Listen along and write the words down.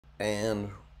and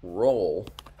roll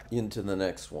into the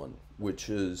next one, which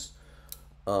is,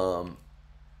 um,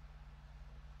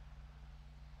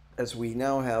 as we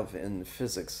now have in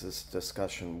physics, this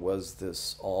discussion, was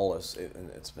this all, and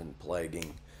it's been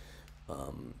plaguing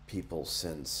people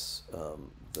since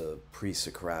the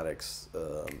pre-Socratics,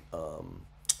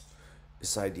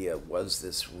 this idea, was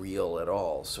this real at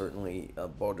all? Certainly,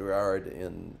 Baudrillard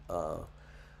in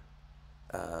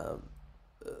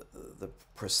the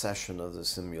procession of the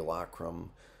simulacrum,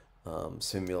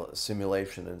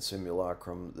 simulation and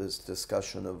simulacrum, this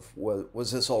discussion of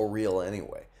was this all real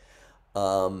anyway?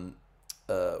 Um,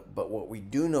 but what we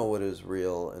do know what is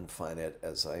real and finite,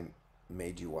 as I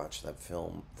made you watch that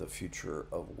film, The Future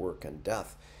of Work and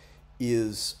Death,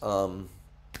 is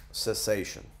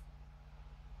cessation.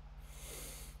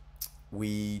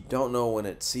 We don't know when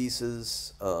it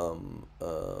ceases.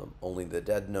 Only the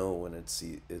dead know when it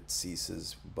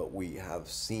ceases, but we have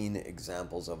seen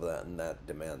examples of that, and that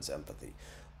demands empathy.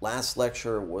 Last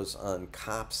lecture was on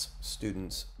cops,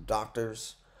 students,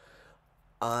 doctors.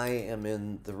 I am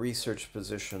in the research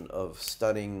position of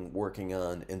studying, working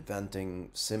on, inventing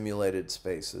simulated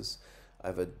spaces. I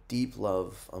have a deep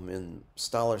love. I'm in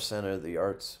Stoller Center, the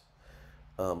arts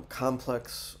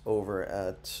complex over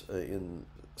at in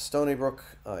Stony Brook.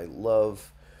 I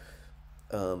love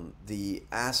the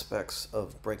aspects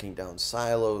of breaking down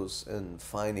silos and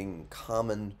finding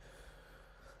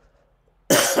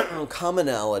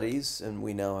commonalities, and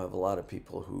we now have a lot of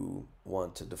people who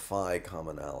want to defy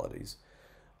commonalities.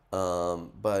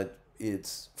 But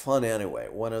it's fun anyway.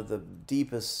 One of the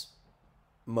deepest,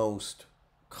 most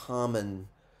common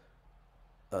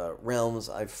realms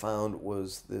I found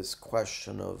was this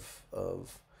question of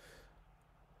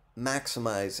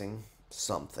maximizing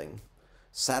something,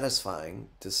 satisfying,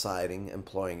 deciding,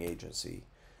 employing agency,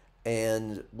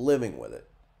 and living with it,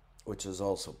 which is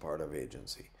also part of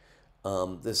agency.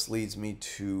 This leads me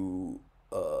to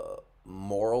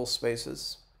moral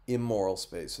spaces, immoral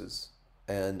spaces,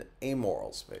 and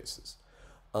amoral spaces.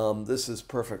 This is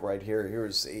perfect right here.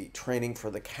 Here's a training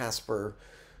for the Casper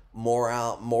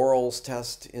morals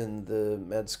test in the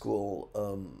med school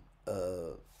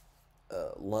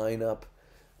lineup.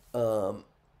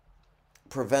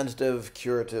 Preventative,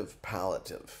 curative,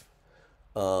 palliative.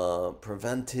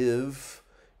 Preventive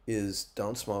is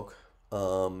don't smoke.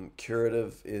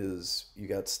 Curative is you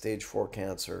got stage 4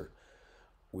 cancer.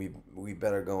 We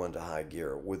better go into high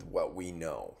gear with what we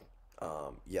know.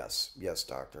 Yes,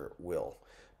 doctor, will.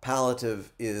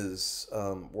 Palliative is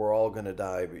we're all going to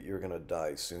die, but you're going to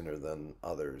die sooner than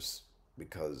others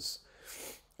because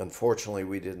unfortunately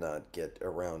we did not get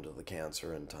around to the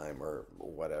cancer in time or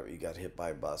whatever. You got hit by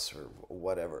a bus or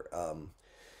whatever.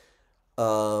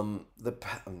 No,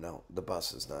 the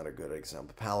bus is not a good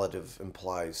example. Palliative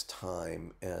implies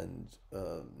time and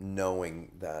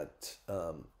knowing that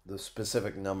the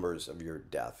specific numbers of your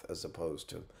death as opposed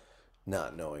to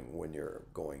not knowing when you're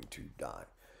going to die.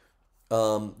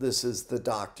 This is the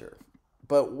doctor.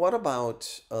 But what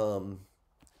about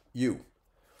you,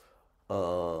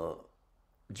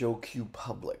 Joe Q.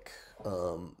 Public,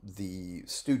 the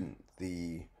student,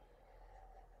 the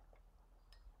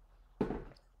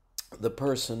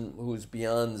person who's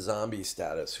beyond zombie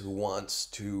status, who wants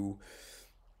to,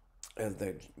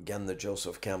 again, the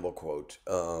Joseph Campbell quote,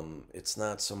 it's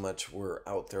not so much we're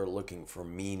out there looking for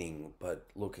meaning, but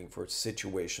looking for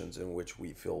situations in which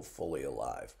we feel fully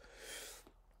alive.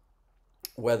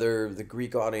 Whether the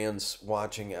Greek audience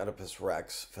watching Oedipus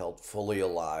Rex felt fully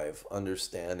alive,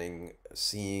 understanding,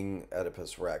 seeing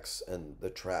Oedipus Rex and the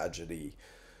tragedy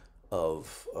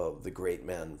of the great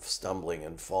man stumbling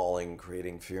and falling,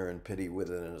 creating fear and pity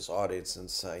within his audience, and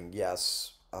saying,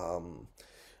 yes,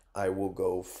 I will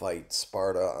go fight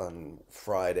Sparta on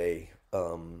Friday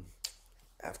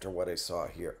after what I saw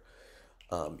here.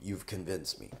 You've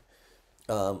convinced me.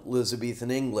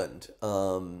 Elizabethan England,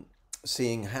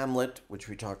 seeing Hamlet, which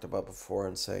we talked about before,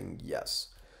 and saying, yes,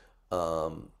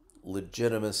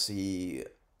 legitimacy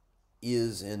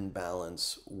is in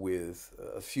balance with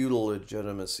feudal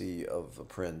legitimacy of a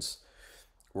prince.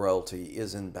 Royalty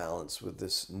is in balance with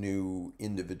this new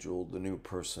individual, the new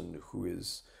person who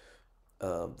is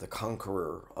the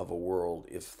conqueror of a world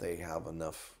if they have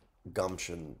enough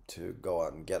gumption to go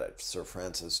out and get it. Sir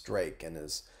Francis Drake and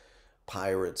his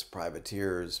pirates,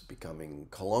 privateers becoming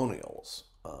colonials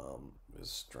is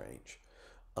strange.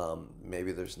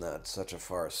 Maybe there's not such a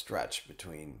far stretch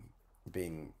between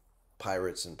being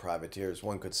pirates and privateers.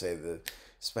 One could say the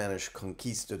Spanish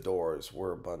conquistadors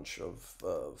were a bunch of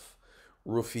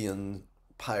ruffian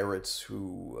pirates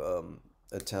who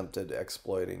attempted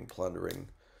exploiting, plundering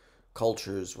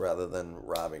cultures rather than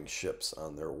robbing ships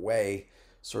on their way.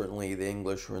 Certainly, the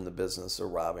English were in the business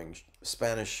of robbing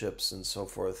Spanish ships and so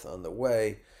forth on the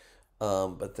way,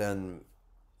 but then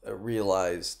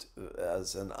realized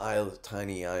as an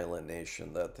tiny island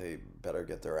nation that they better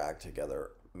get their act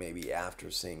together. Maybe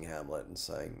after seeing Hamlet and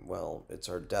saying, "Well, it's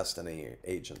our destiny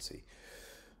agency."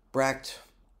 Brecht,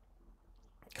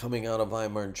 coming out of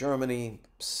Weimar Germany,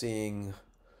 seeing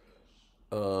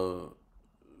uh,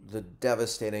 the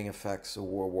devastating effects of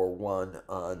World War One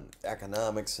on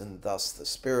economics and thus the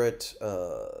spirit.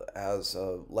 As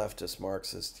a leftist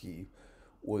Marxist, he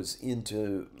was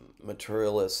into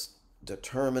materialist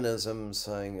determinism,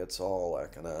 saying it's all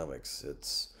economics.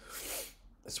 It's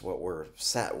what we're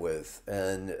sat with,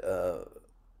 and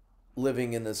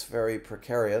living in this very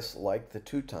precarious, like the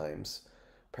two times,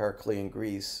 Periclean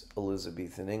Greece,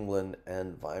 Elizabethan England,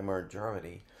 and Weimar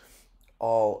Germany,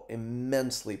 all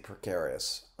immensely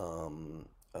precarious. And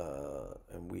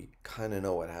we kind of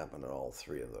know what happened in all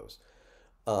three of those.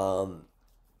 Um,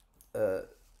 uh,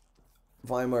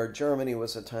 Weimar Germany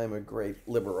was a time of great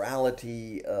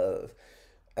liberality,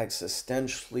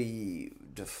 existentially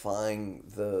defying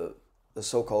the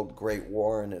so-called Great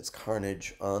War and its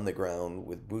carnage on the ground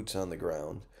with boots on the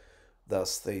ground.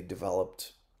 Thus, they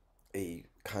developed a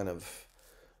kind of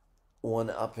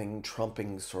one-upping,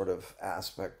 trumping sort of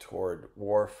aspect toward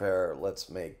warfare. Let's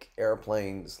make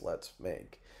airplanes. Let's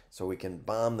make so we can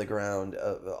bomb the ground.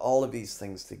 All of these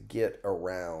things to get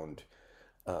around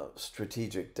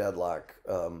strategic deadlock.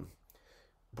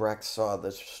 Brecht saw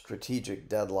the strategic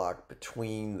deadlock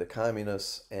between the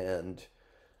communists and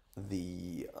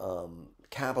the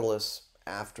capitalists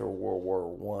after World War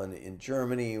One in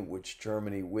Germany, which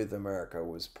Germany with America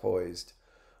was poised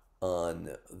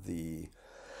on the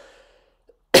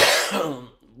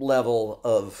level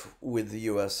of with the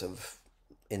U.S. of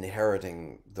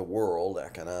inheriting the world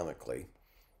economically.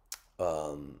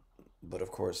 But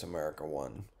of course, America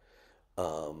won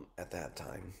at that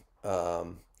time.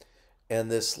 And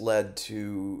this led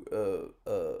to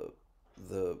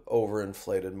the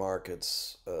overinflated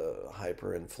markets,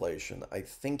 hyperinflation. I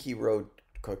think he wrote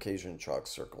Caucasian Chalk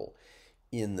Circle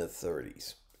in the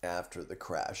 30s after the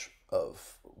crash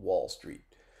of Wall Street.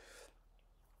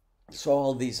 So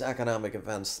all these economic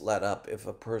events led up. If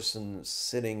a person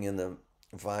sitting in the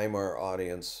Weimar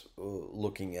audience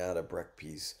looking at a Brecht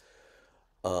piece,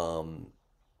 um,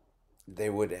 they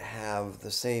would have the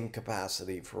same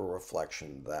capacity for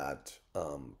reflection that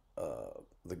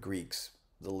the Greeks,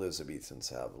 the Elizabethans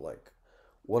have. Like,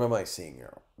 what am I seeing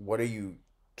here? What are you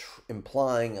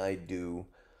implying I do?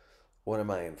 What am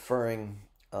I inferring?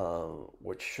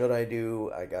 What should I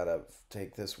do? I gotta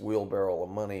take this wheelbarrow of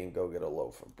money and go get a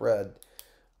loaf of bread.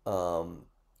 Um,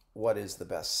 what is the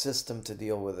best system to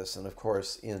deal with this? And of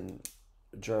course, in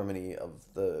Germany of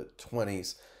the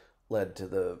 20s, led to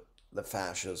the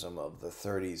fascism of the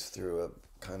 30s through a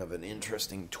kind of an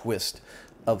interesting twist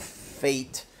of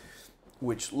fate,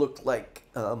 which looked like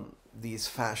these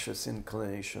fascist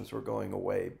inclinations were going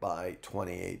away by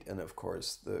 28. And of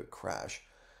course, the crash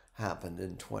happened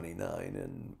in 29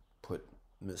 and put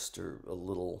Mr. a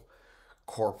little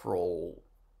corporal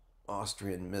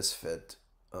Austrian misfit,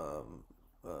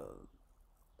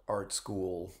 art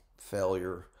school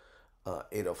failure,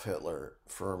 Adolf Hitler,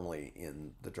 firmly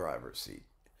in the driver's seat.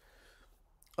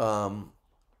 Um,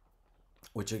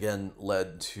 which again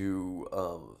led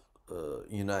to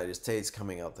United States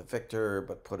coming out the victor,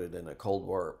 but put it in a Cold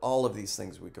War. All of these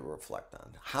things we could reflect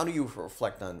on. How do you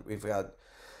reflect on? We've got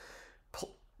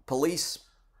police,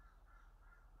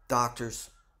 doctors,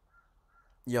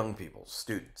 young people,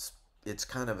 students. It's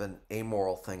kind of an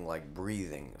amoral thing, like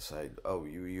breathing. Say, oh,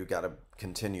 you got to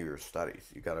continue your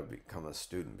studies. You got to become a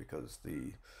student because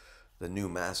the new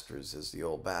masters is the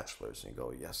old bachelors. And you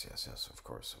go, yes, yes, yes, of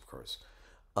course, of course.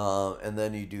 And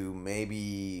then you do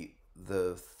maybe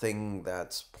the thing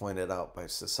that's pointed out by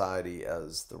society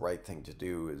as the right thing to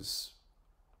do is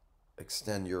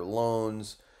extend your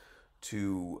loans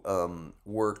to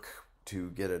work to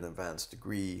get an advanced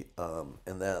degree,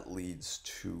 and that leads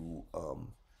to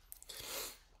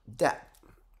debt,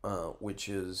 which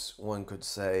is, one could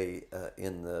say,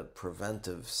 in the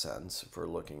preventive sense, if we're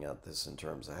looking at this in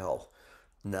terms of health,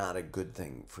 not a good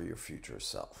thing for your future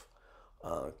self.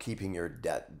 Keeping your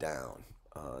debt down,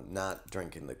 not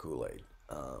drinking the Kool-Aid,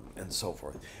 and so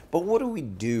forth. But what do we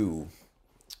do?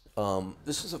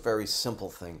 This is a very simple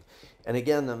thing. And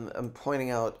again, I'm pointing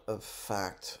out a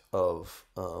fact of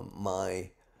my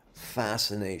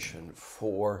fascination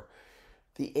for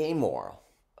the amoral.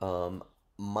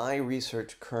 My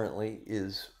research currently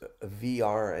is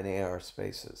VR and AR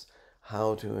spaces,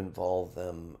 how to involve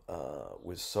them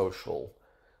with social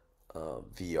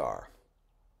VR.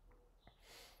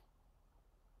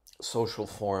 social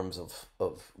forms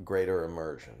of greater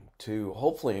immersion, to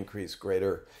hopefully increase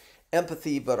greater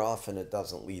empathy, but often it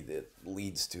doesn't lead, it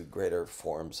leads to greater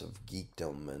forms of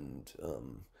geekdom and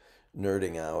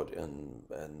nerding out and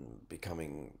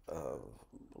becoming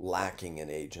lacking in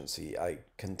agency. I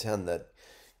contend that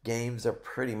games are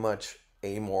pretty much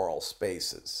amoral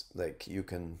spaces. Like you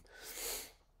can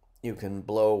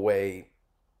blow away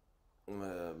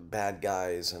bad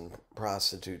guys and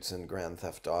prostitutes in Grand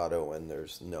Theft Auto and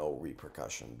there's no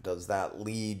repercussion. Does that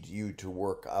lead you to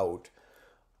work out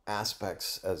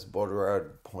aspects, as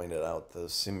Baudrillard pointed out, the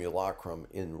simulacrum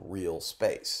in real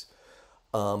space?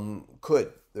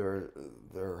 Could.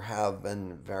 There have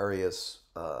been various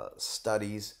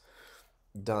studies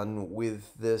done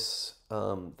with this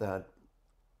that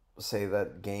say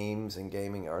that games and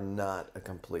gaming are not a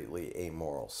completely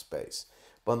amoral space.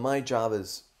 But my job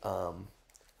is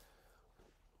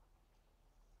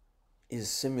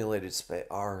simulated space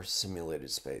are simulated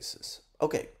spaces.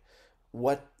 Okay,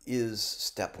 what is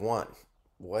step one?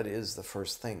 What is the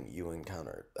first thing you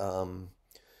encounter?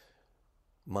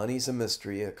 Money's a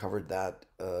mystery. I covered that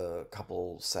a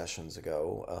couple sessions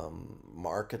ago.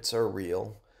 Markets are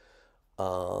real.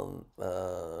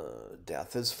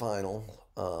 Death is final.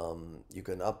 You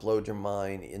can upload your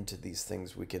mind into these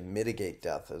things. We can mitigate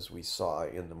death, as we saw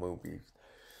in the movie,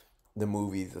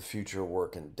 The Future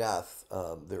Work and Death.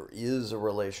 There is a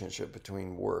relationship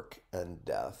between work and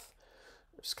death.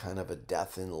 There's kind of a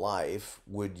death in life.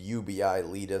 Would UBI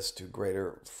lead us to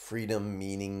greater freedom,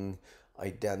 meaning,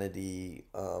 identity,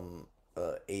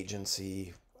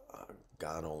 agency?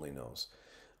 God only knows.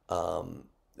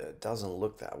 It doesn't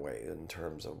look that way in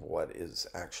terms of what is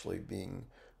actually being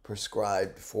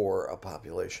prescribed for a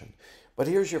population. But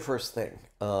here's your first thing.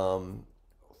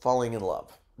 Falling in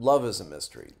love. Love is a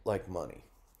mystery, like money,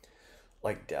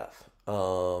 like death.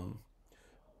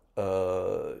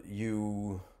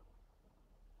 You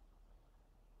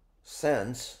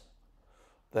sense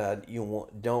that you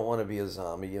don't want to be a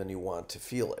zombie and you want to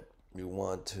feel it. You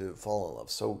want to fall in love.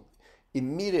 So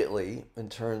immediately, in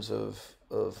terms of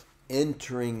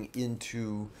entering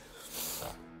into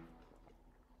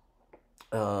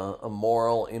a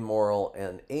moral, immoral,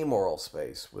 and amoral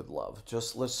space with love,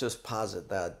 let's just posit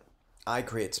that I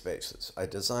create spaces. I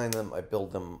design them, I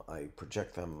build them, I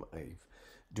project them, I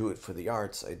do it for the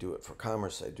arts, I do it for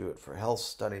commerce, I do it for health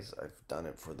studies, I've done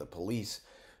it for the police.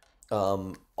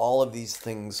 All of these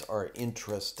things are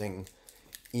interesting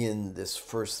in this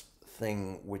first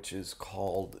thing, which is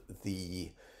called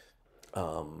the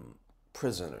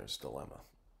prisoner's dilemma.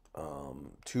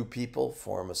 Two people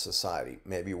form a society,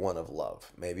 maybe one of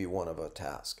love, maybe one of a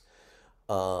task.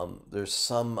 There's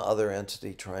some other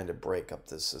entity trying to break up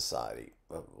this society.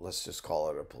 Let's just call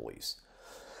it a police.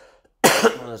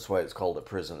 That's why it's called a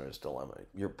prisoner's dilemma.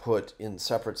 You're put in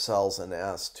separate cells and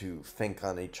asked to think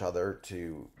on each other,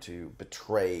 to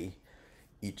betray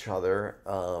each other.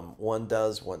 One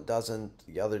does, one doesn't.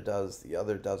 The other does, the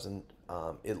other doesn't.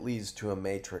 It leads to a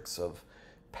matrix of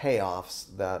payoffs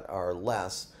that are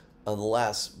less,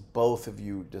 unless both of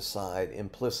you decide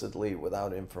implicitly,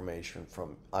 without information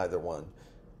from either one,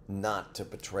 not to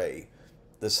betray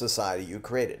the society you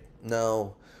created.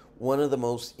 Now, one of the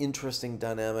most interesting,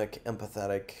 dynamic,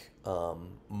 empathetic,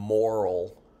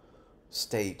 moral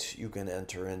states you can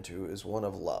enter into is one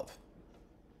of love.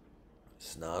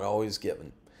 It's not always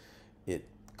given. It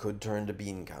could turn to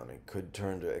bean counting, could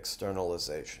turn to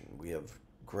externalization. We have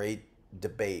great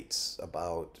debates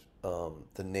about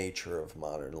the nature of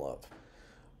modern love.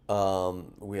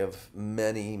 We have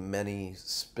many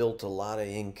spilt a lot of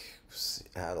ink,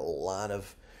 had a lot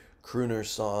of crooner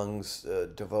songs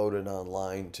devoted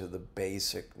online to the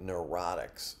basic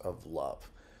neurotics of love.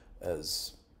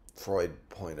 As Freud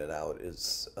pointed out,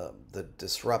 is the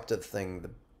disruptive thing, the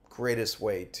greatest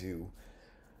way to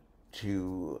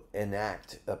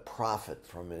enact a profit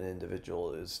from an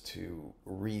individual is to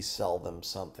resell them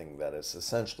something that is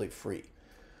essentially free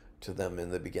to them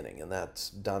in the beginning, and that's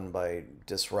done by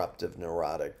disruptive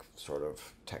neurotic sort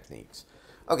of techniques.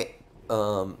 Okay,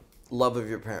 love of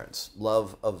your parents,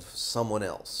 love of someone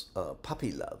else,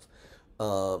 puppy love.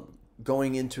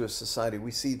 Going into a society,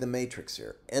 we see the matrix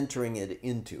here, entering it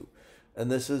into,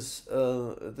 and this is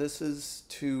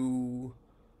to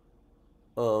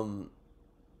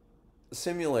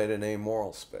simulate an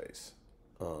amoral space,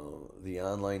 the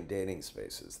online dating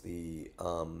spaces, the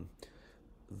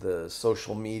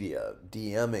social media,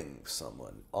 DMing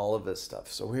someone, all of this stuff.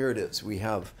 So here it is. We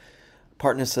have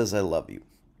partner says I love you.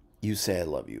 You say I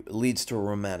love you. It leads to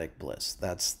romantic bliss.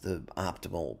 That's the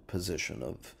optimal position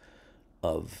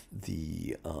of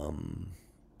the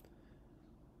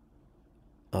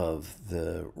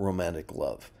romantic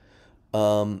love.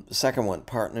 Second one,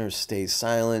 partner stays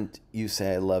silent. You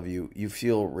say I love you. You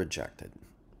feel rejected.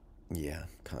 Yeah,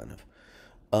 kind of.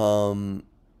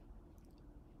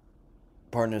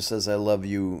 Partner says I love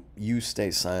you. You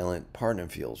stay silent. Partner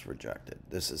feels rejected.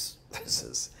 This is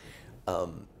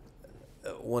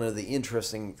one of the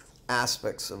interesting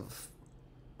aspects of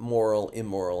moral,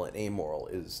 immoral, and amoral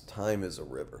is time is a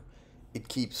river. It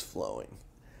keeps flowing.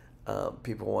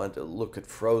 People want to look at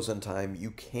frozen time.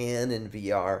 You can in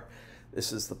VR.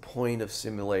 This is the point of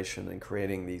simulation and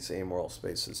creating these amoral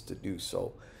spaces to do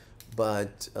so.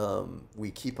 But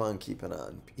we keep on keeping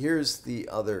on. Here's the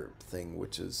other thing,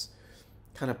 which is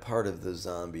kind of part of the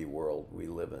zombie world we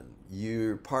live in.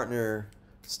 Your partner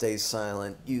stays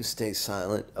silent. You stay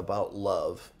silent about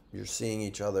love. You're seeing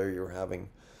each other. You're having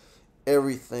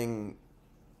everything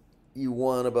you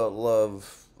want about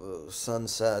love,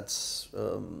 sunsets,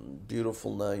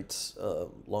 beautiful nights,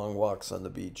 long walks on the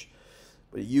beach.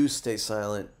 But you stay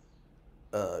silent.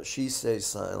 She stays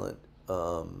silent.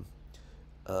 You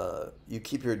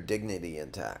keep your dignity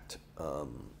intact.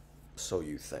 So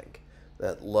you think.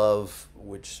 That love,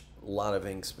 which a lot of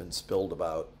ink's been spilled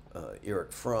about,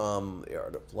 Erich Fromm, The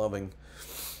Art of Loving,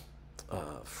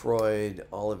 Freud,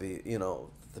 all of the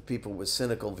people with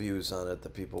cynical views on it, the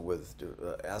people with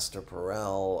Esther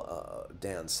Perel,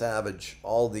 Dan Savage,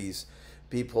 all these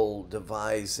people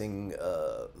devising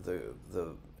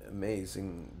the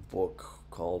amazing book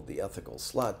called The Ethical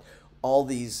Slut, all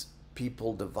these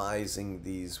people devising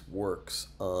these works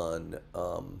on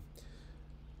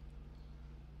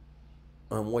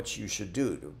what you should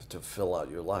do to fill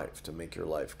out your life, to make your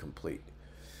life complete.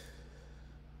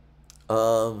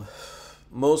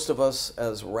 Most of us,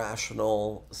 as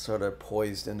rational, sort of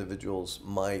poised individuals,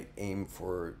 might aim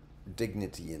for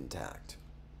dignity intact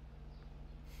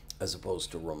as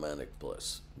opposed to romantic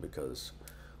bliss, because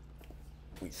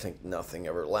we think nothing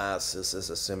ever lasts. This is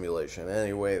a simulation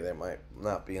anyway. They might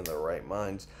not be in their right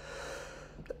minds.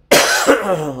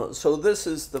 So this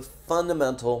is the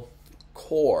fundamental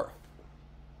core.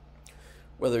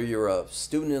 Whether you're a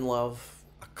student in love,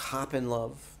 a cop in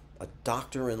love, a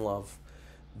doctor in love,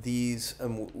 these,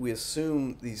 we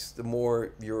assume these, the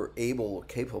more you're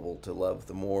capable to love,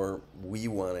 the more we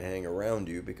want to hang around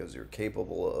you, because you're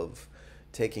capable of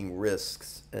taking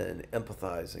risks and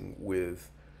empathizing with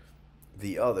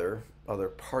the other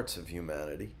parts of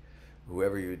humanity,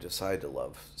 whoever you decide to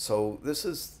love. So this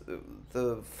is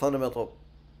the fundamental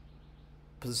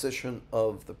position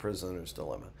of the prisoner's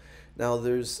dilemma. Now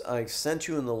I sent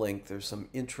you in the link, there's some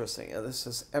interesting, and this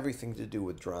has everything to do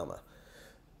with drama.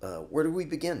 Where do we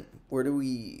begin?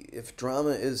 If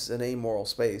drama is an amoral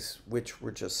space, which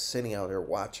we're just sitting out here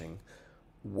watching,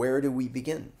 where do we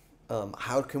begin?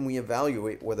 How can we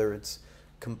evaluate whether it's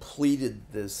completed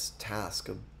this task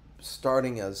of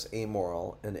starting as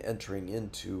amoral and entering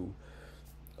into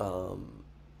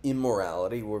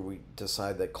immorality, where we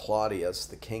decide that Claudius,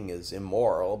 the king, is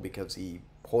immoral because he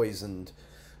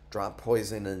dropped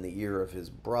poison in the ear of his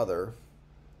brother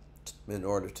in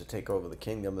order to take over the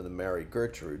kingdom and to marry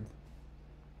Gertrude.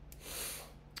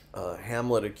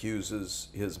 Hamlet accuses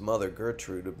his mother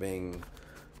Gertrude of being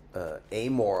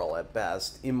amoral at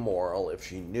best, immoral if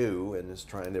she knew, and is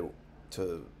trying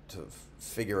to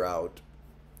figure out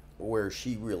where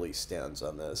she really stands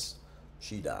on this.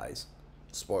 She dies.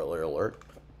 Spoiler alert.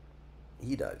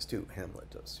 He dies too. Hamlet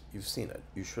does. You've seen it.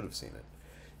 You should have seen it.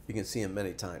 You can see him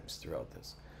many times throughout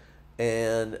this.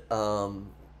 And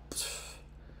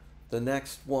the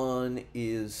next one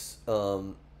is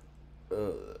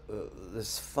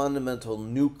this fundamental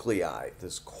nuclei,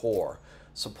 this core.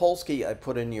 Sapolsky, I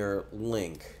put in your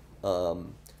link,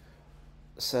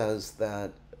 says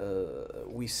that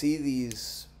we see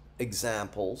these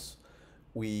examples.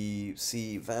 We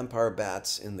see vampire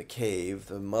bats in the cave.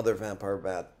 The mother vampire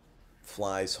bat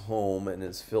flies home and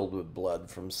is filled with blood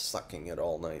from sucking it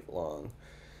all night long,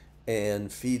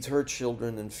 and feeds her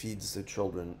children and feeds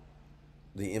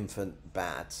the infant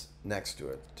bats next to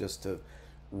it, just to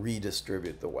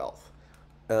redistribute the wealth.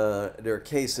 There are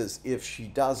cases, if she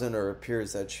doesn't, or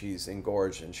appears that she's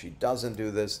engorged and she doesn't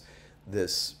do this,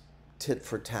 this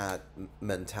tit-for-tat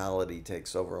mentality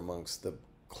takes over amongst the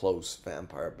close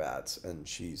vampire bats, and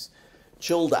she's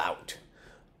chilled out.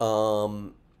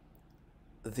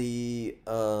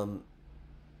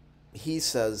 He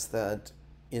says that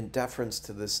in deference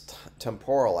to this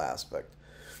temporal aspect,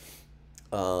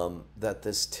 that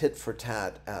this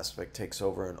tit-for-tat aspect takes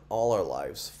over in all our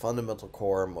lives, fundamental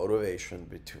core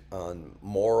motivation on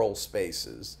moral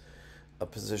spaces, a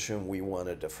position we want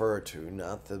to defer to,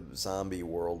 not the zombie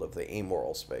world of the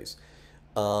amoral space.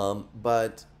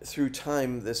 But through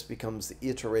time, this becomes the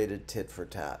iterated tit for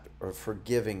tat or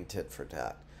forgiving tit for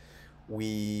tat.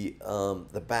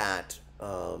 The bat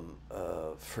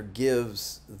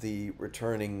forgives the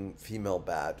returning female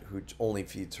bat who only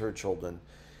feeds her children,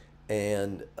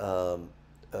 and uh,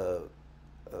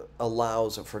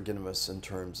 allows a forgiveness in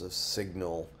terms of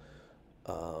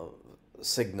uh,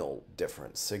 signal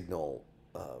difference, signal.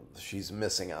 She's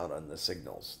missing out on the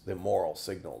signals, the moral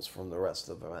signals from the rest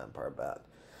of the vampire bat.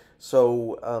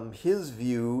 So his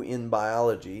view in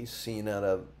biology, seen at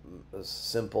a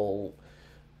simple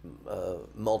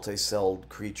multi-celled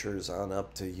creatures on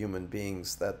up to human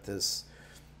beings, that this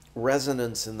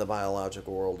resonance in the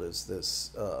biological world is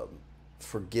this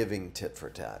forgiving tit for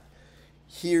tat.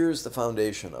 Here's the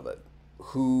foundation of it.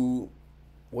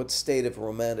 What state of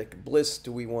romantic bliss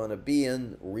do we want to be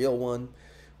in? Real one.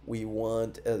 We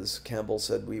want, as Campbell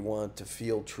said, we want to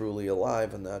feel truly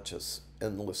alive and not just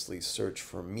endlessly search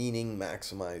for meaning,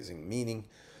 maximizing meaning.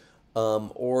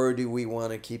 Or do we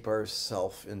want to keep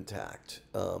ourself intact?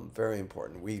 Very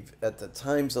important. We've, at the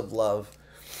times of love,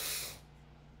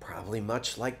 probably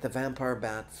much like the vampire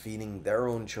bat feeding their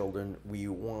own children, we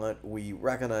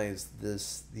recognize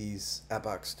these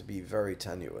epochs to be very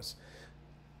tenuous.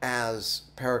 As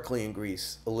Periclean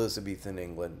Greece, Elizabethan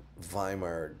England,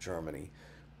 Weimar Germany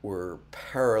were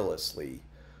perilously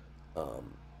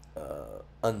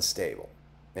unstable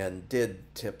and did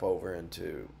tip over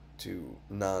into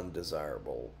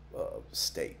non-desirable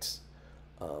states.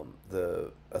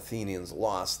 The Athenians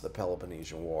lost the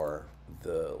Peloponnesian War.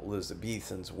 The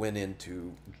Elizabethans went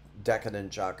into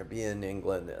decadent Jacobean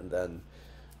England and then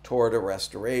toward a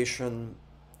restoration,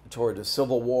 toward a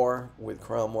civil war with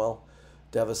Cromwell,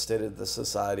 devastated the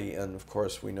society. And of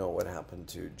course, we know what happened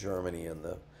to Germany in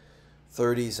the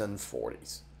 30s and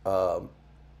 40s.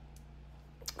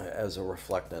 As a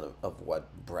reflection of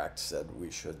what Brecht said we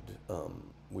should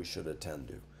attend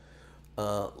to.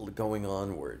 Going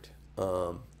onward,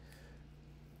 the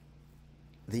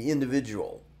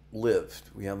individual lived.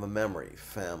 We have a memory,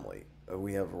 family.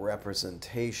 We have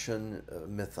representation,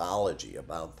 mythology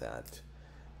about that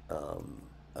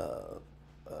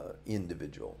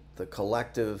individual. The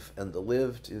collective and the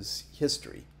lived is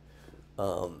history.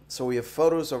 So we have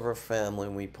photos of our family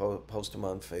and we post them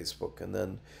on Facebook, and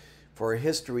then for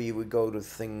history, we go to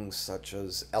things such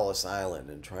as Ellis Island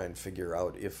and try and figure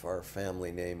out if our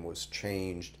family name was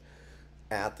changed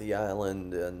at the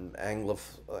island and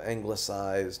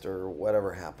anglicized or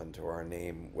whatever happened to our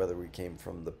name, whether we came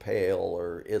from the Pale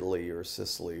or Italy or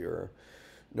Sicily or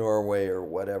Norway or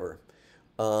whatever.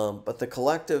 But the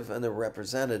collective and the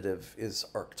representative is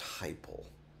archetypal.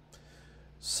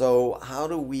 So how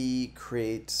do we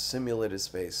create simulated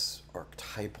space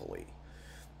archetypally?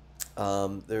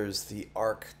 There's the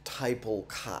archetypal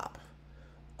cop,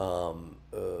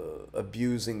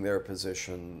 abusing their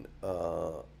position,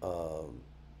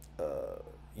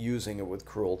 using it with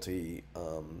cruelty,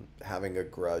 having a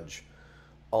grudge,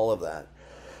 all of that,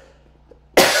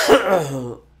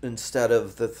 instead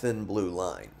of the thin blue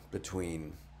line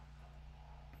between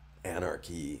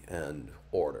anarchy and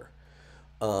order.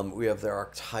 We have the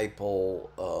archetypal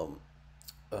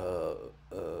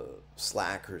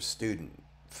slacker student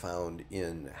found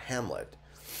in Hamlet,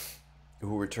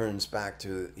 who returns back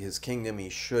to his kingdom. He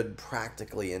should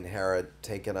practically inherit,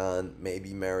 take it on,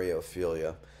 maybe marry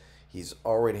Ophelia. He's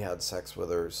already had sex with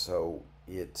her, so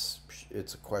it's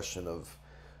a question of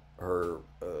her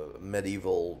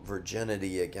medieval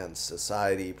virginity against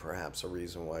society, perhaps a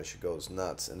reason why she goes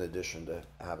nuts, in addition to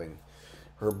having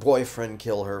her boyfriend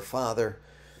kill her father.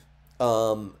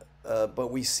 But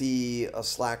we see a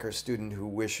slacker student who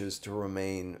wishes to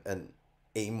remain an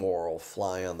amoral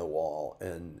fly on the wall,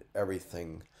 and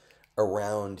everything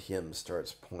around him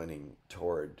starts pointing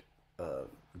toward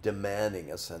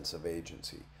demanding a sense of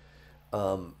agency.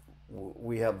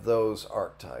 We have those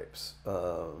archetypes.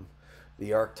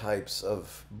 The archetypes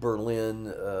of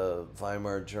Berlin,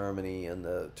 Weimar Germany in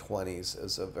the 20s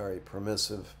as a very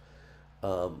permissive,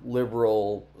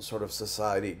 liberal sort of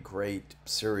society. Great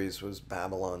series was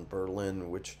Babylon Berlin,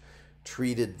 which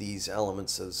treated these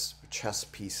elements as chess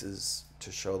pieces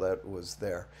to show that it was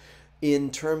there. In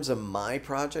terms of my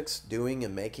projects, doing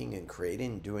and making and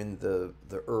creating, doing the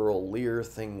Earl Lear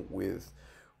thing with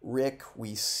Rick,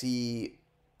 we see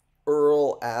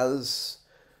Earl as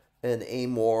an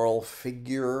amoral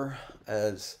figure,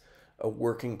 as a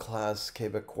working class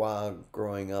Quebecois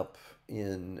growing up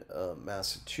in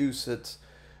Massachusetts,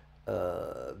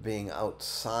 being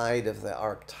outside of the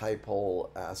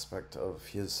archetypal aspect of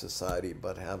his society,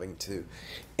 but having to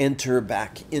enter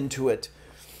back into it.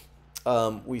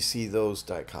 we see those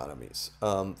dichotomies.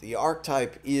 The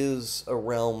archetype is a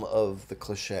realm of the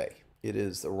cliche. It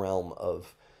is the realm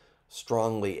of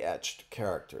strongly etched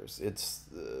characters. It's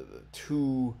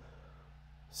too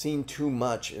seen too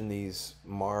much in these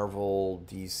Marvel,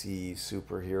 DC,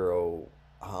 superhero,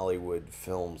 Hollywood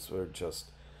films. They're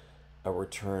just a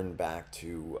return back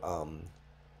to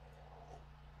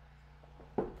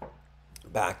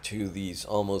these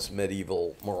almost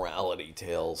medieval morality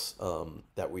tales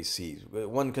that we see.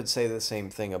 One could say the same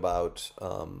thing about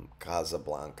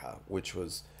Casablanca, which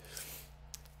was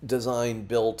designed,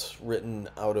 built, written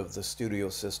out of the studio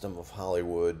system of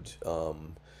Hollywood.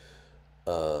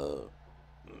 Uh,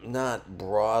 Not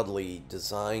broadly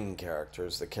designed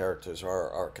characters. The characters are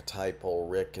archetypal.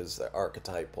 Rick is the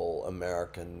archetypal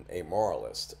American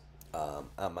amoralist.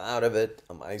 I'm out of it.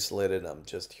 I'm isolated. I'm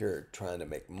just here trying to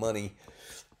make money.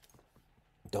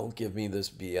 Don't give me this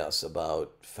BS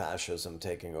about fascism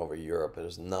taking over Europe. It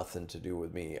has nothing to do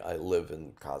with me. I live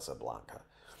in Casablanca.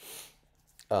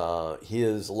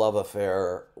 His love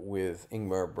affair with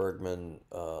Ingmar Bergman,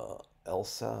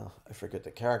 Elsa, I forget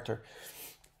the character,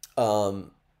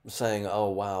 saying, "Oh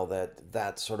wow,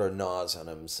 that sort of gnaws on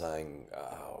him." Saying,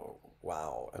 "Oh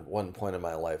wow." At one point in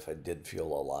my life, I did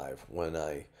feel alive when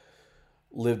I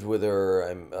lived with her.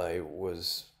 I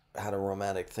was had a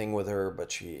romantic thing with her,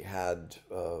 but she had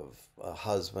a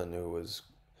husband who was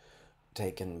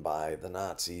taken by the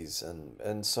Nazis,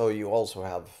 and so you also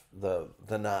have the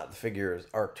not figures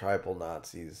archetypal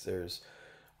Nazis. There's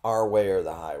our way or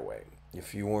the highway.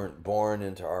 If you weren't born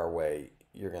into our way,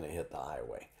 you're gonna hit the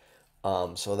highway.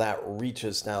 So that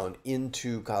reaches down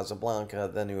into Casablanca.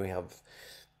 Then we have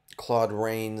Claude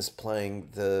Rains playing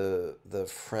the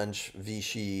French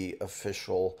Vichy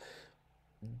official,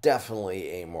 definitely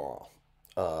amoral,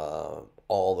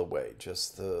 all the way.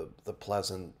 Just the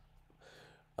pleasant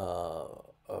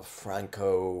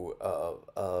Franco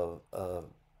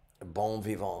bon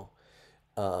vivant,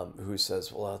 who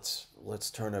says, "Well,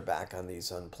 let's turn our back on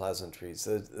these unpleasantries."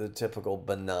 The typical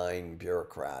benign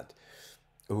bureaucrat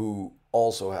who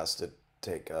also has to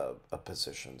take a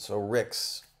position. So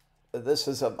this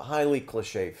is a highly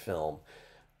cliche film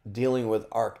dealing with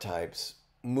archetypes,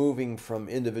 moving from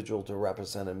individual to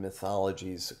represented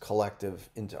mythologies, collective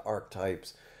into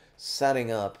archetypes,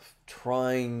 setting up,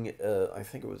 trying, I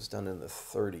think it was done in the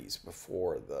 30s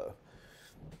before the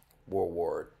World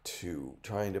War II,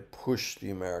 trying to push the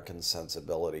American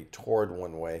sensibility toward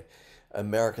one way.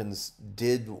 Americans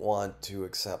did want to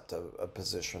accept a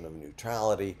position of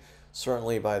neutrality.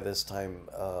 Certainly by this time,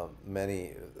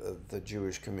 many the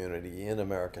Jewish community in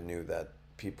America knew that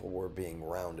people were being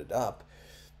rounded up.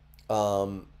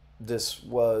 This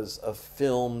was a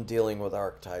film dealing with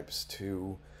archetypes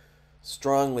to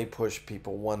strongly push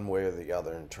people one way or the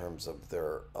other in terms of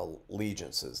their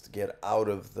allegiances, to get out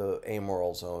of the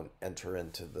amoral zone, enter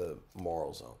into the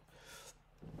moral zone.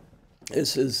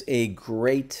 This is a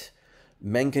great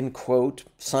Mencken quote: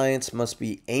 "Science must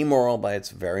be amoral by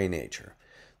its very nature.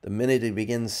 The minute it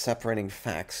begins separating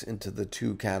facts into the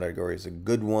two categories of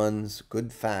good ones,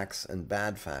 good facts, and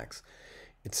bad facts,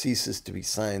 it ceases to be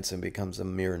science and becomes a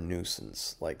mere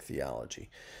nuisance, like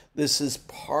theology." This is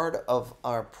part of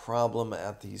our problem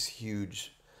at these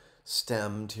huge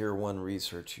STEM Tier 1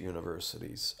 research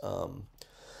universities.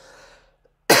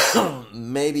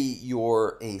 Maybe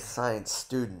you're a science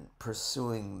student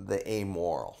pursuing the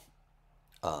amoral,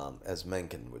 as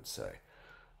Mencken would say.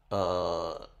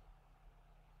 Uh,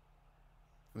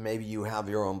 Maybe you have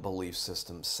your own belief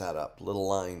system set up, little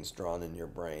lines drawn in your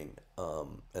brain,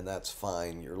 and that's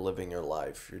fine. You're living your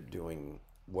life, you're doing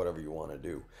whatever you want to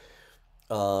do.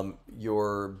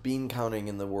 You're bean counting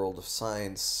in the world of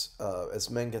science. As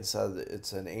Mencken said,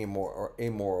 it's an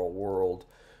amoral world.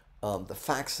 The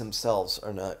facts themselves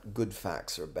are not good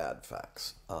facts or bad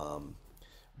facts,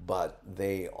 but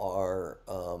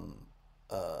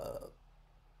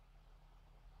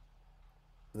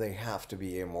they have to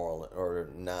be amoral in order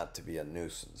not to be a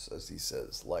nuisance, as he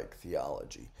says, like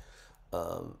theology.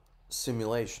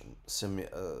 Simulacrum,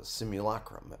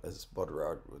 as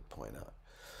Baudrillard would point out.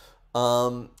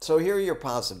 So here are your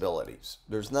possibilities.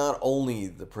 There's not only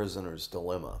the prisoner's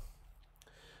dilemma.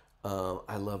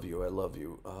 I love you, I love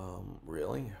you.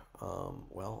 Really?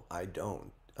 Well, I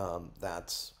don't.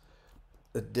 That's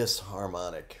a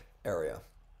disharmonic area.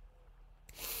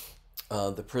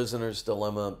 The prisoner's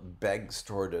dilemma begs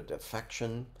toward a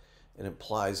defection. It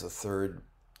implies a third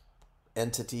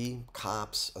entity,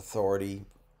 cops, authority,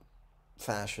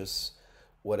 fascists,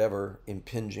 whatever,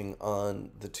 impinging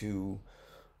on the two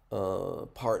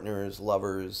partners,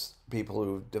 lovers, people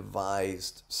who've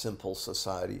devised simple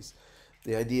societies.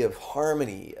 The idea of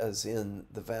harmony, as in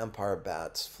the vampire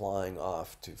bats flying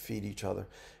off to feed each other.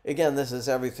 Again, this has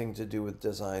everything to do with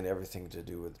design, everything to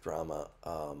do with drama.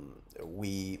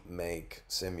 We make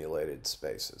simulated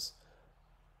spaces.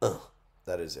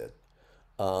 That is it.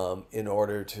 In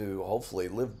order to hopefully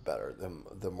live better,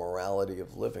 the morality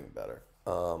of living better.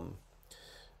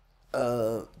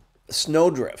 Uh,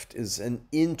 Snowdrift is an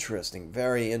interesting,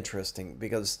 very interesting,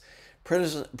 because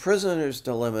prisoner's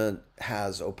dilemma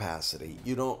has opacity.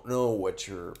 You don't know what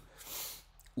your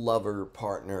lover,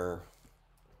 partner,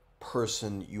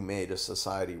 person you made a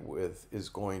society with is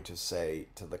going to say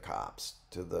to the cops,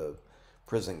 to the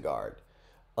prison guard.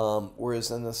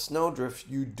 Whereas in the snowdrift,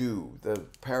 you do. The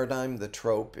paradigm, the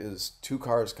trope is two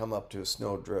cars come up to a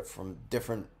snowdrift from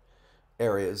different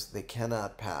areas they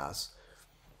cannot pass.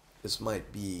 This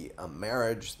might be a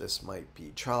marriage, this might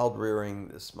be child rearing,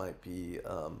 this might be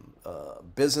a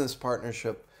business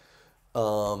partnership.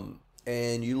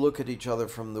 And you look at each other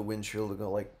from the windshield and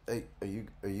go like, "Hey,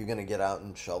 are you gonna get out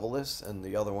and shovel this?" And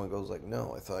the other one goes like,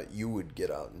 "No, I thought you would get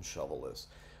out and shovel this."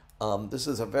 This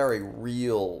is a very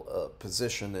real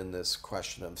position in this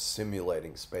question of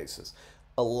simulating spaces.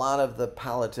 A lot of the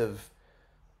palliative,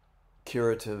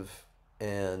 curative,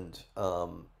 and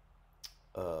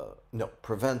no,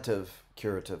 preventive,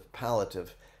 curative,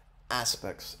 palliative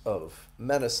aspects of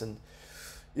medicine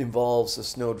involves the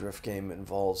snowdrift game,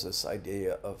 involves this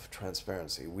idea of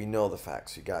transparency. We know the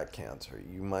facts. You got cancer.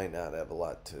 You might not have a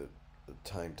lot to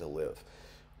time to live.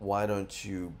 Why don't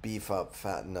you beef up,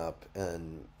 fatten up,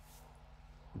 and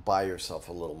buy yourself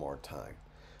a little more time?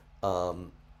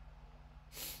 Um,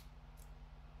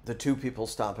 the two people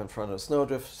stop in front of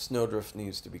Snowdrift. Snowdrift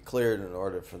needs to be cleared in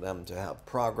order for them to have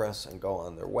progress and go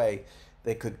on their way.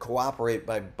 They could cooperate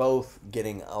by both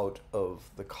getting out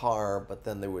of the car, but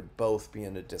then they would both be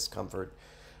in a discomfort.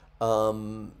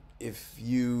 If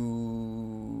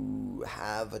you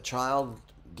have a child,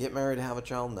 get married, have a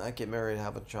child, not get married,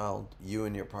 have a child, you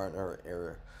and your partner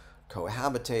are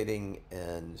cohabitating,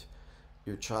 and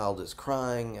your child is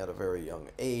crying at a very young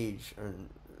age, and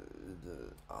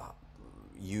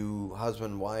you,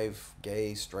 husband, wife,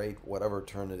 gay, straight, whatever,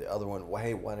 turn to the other one.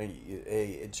 Hey, why don't you?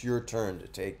 Hey, it's your turn to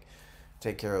take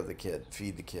care of the kid,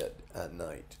 feed the kid at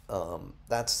night.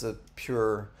 That's the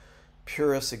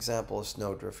purest example of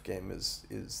snowdrift game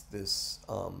is this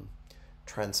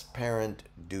transparent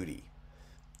duty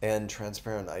and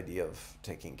transparent idea of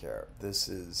taking care. This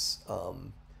is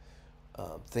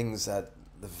things that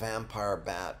the vampire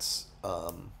bats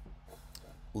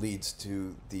leads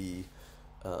to the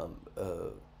um, uh,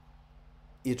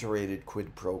 iterated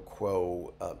quid pro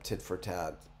quo tit for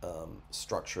tat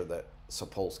structure that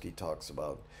Sapolsky talks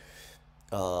about.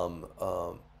 Um,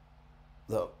 um,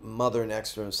 the mother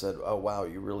next to him said, "Oh wow,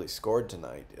 you really scored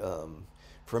tonight."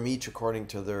 From each according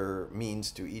to their means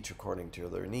to each according to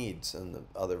their needs, and the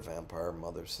other vampire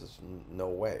mother says, "No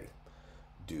way,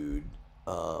 dude.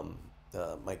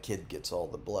 My kid gets all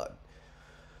the blood."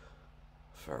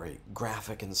 Very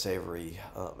graphic and savory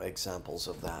examples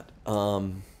of that.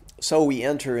 So we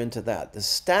enter into that. The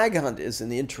stag hunt is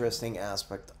an interesting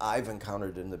aspect I've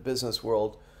encountered in the business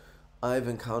world. I've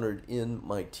encountered in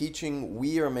my teaching.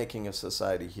 We are making a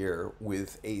society here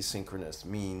with asynchronous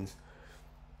means.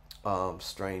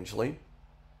 Strangely,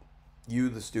 you,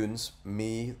 the students,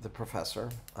 me, the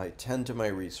professor. I tend to my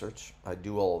research. I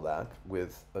do all of that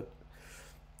with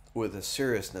a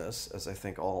seriousness, as I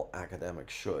think all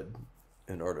academics should,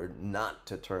 in order not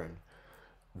to turn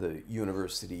the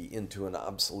university into an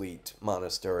obsolete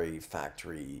monastery,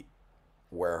 factory,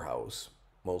 warehouse,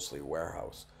 mostly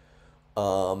warehouse,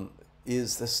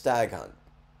 is the stag hunt.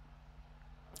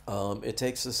 It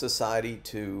takes a society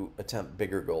to attempt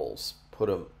bigger goals, put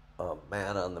a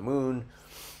man on the moon,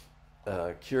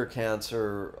 cure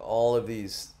cancer, all of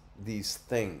these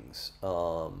things.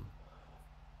 Uh,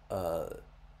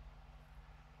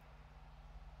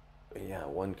 yeah,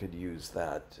 one could use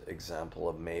that example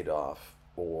of Madoff,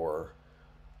 or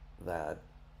that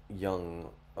young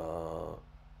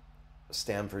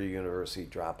Stanford University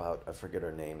dropout. I forget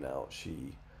her name now.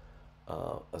 She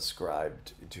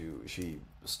she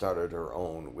started her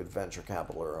own, with venture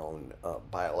capital, her own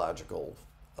biological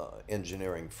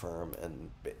engineering firm, and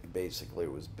basically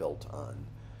it was built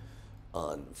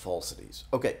on falsities.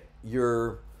 Okay,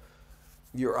 you're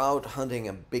out hunting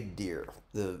a big deer,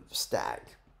 the stag.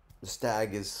 The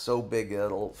stag is so big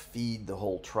it'll feed the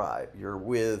whole tribe. You're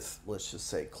with, let's just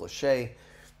say, cliche,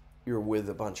 you're with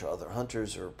a bunch of other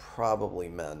hunters, or probably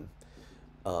men,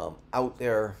 out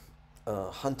there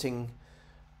hunting,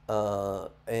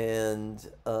 and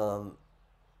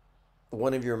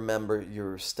one of your members,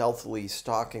 you're stealthily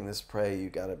stalking this prey. You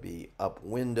got to be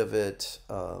upwind of it.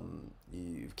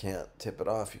 You can't tip it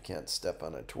off. You can't step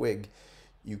on a twig.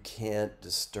 You can't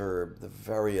disturb the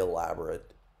very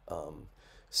elaborate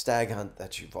stag hunt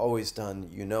that you've always done.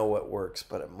 You know what works,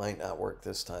 but it might not work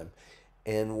this time.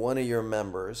 And one of your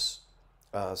members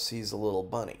sees a little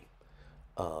bunny.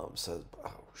 Says,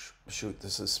 oh, shoot,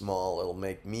 this is small. It'll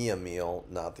make me a meal,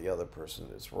 not the other person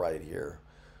that's right here.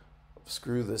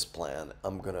 Screw this plan.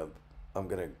 I'm gonna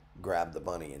grab the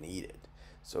bunny and eat it.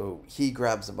 So he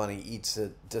grabs the bunny, eats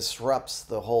it, disrupts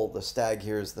the stag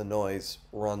hears the noise,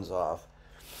 runs off.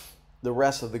 The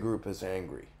rest of the group is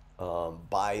angry.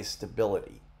 By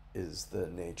stability is the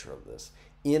nature of this.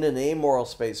 In an amoral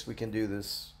space, we can do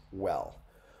this well.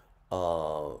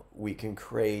 We can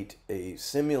create a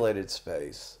simulated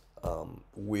space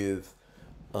with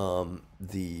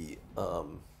the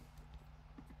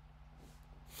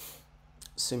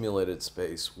simulated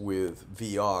space with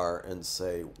VR and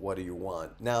say, what do you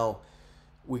want? Now,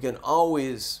 we can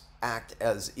always act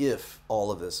as if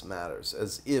all of this matters,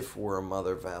 as if we're a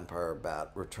mother vampire bat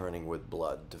returning with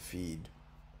blood to feed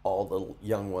all the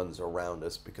young ones around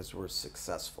us because we're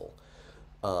successful.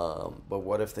 But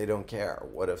what if they don't care?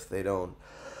 What if they don't,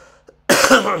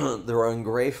 they're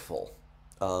ungrateful,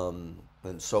 and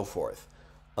so forth.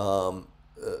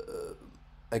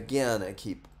 Again, I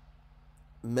keep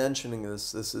mentioning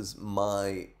this. This is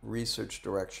my research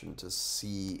direction to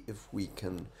see if we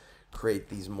can create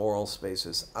these moral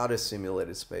spaces out of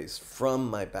simulated space from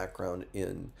my background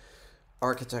in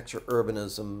architecture,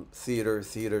 urbanism,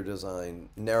 theater design,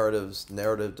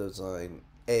 narrative design,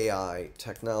 AI,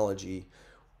 technology.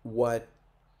 What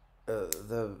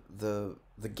the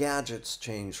gadgets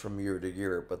change from year to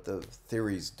year, but the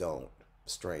theories don't.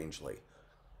 Strangely,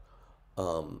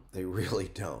 they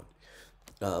really don't.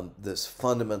 This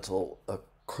fundamental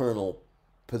kernel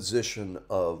position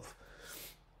of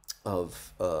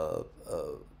the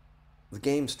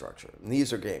game structure. And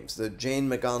these are games. Jane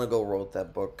McGonigal wrote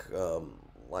that book,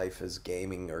 Life is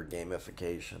Gaming or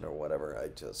Gamification or whatever.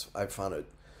 I found it,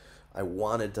 I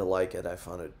wanted to like it. I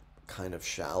found it kind of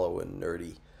shallow and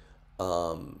nerdy.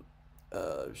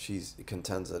 She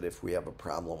contends that if we have a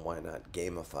problem, why not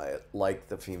gamify it, like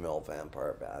the female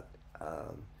vampire bat?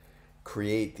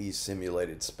 Create these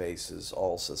simulated spaces.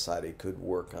 All society could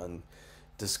work on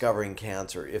discovering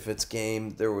cancer. If it's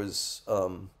game, there's a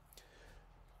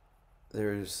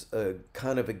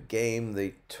kind of a game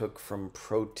they took from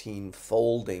protein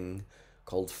folding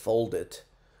called Fold It,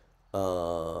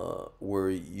 where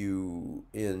you,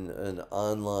 in an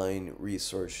online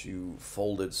resource, you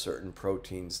folded certain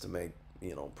proteins to make,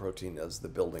 protein as the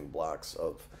building blocks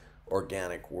of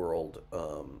organic world.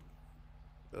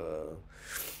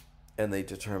 And they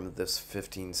determined this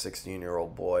 15,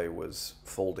 16-year-old boy was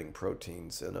folding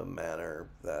proteins in a manner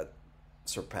that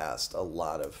surpassed a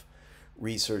lot of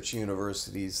research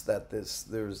universities.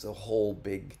 There's a whole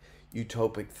big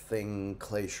utopic thing.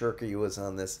 Clay Shirky was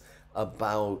on this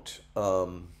about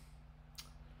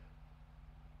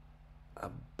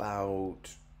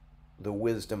the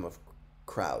wisdom of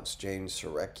crowds. James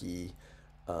Surecki,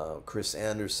 Chris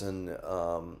Anderson,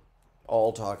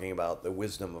 all talking about the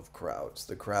wisdom of crowds.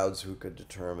 The crowds who could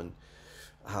determine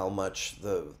how much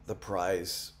the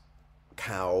prize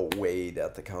cow weighed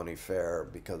at the county fair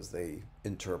because they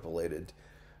interpolated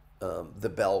the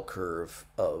bell curve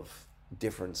of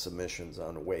different submissions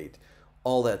on weight.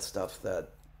 All that stuff that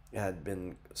had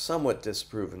been somewhat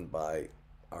disproven by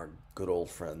our good old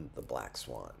friend the Black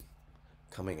Swan,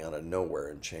 coming out of nowhere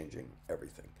and changing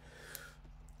everything.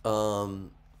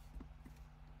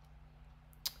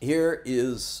 Here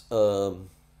is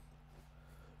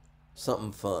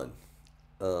something fun.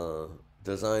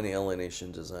 Design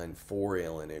alienation, design for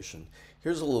alienation.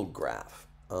 Here's a little graph.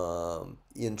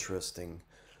 Interesting.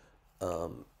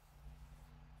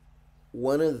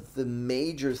 One of the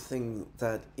major things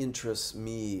that interests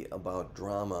me about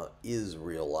drama is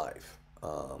real life.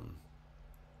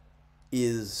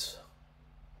 Is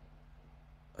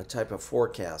a type of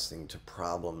forecasting to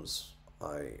problems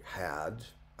I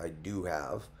do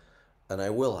have, and I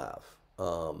will have.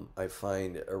 I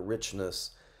find a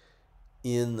richness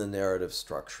in the narrative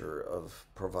structure of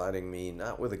providing me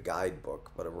not with a guidebook,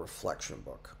 but a reflection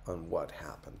book on what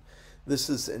happened. This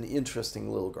is an interesting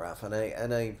little graph, and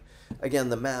I again,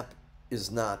 the map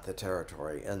is not the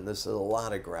territory, and this is a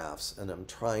lot of graphs, and I'm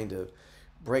trying to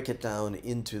break it down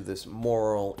into this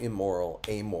moral, immoral,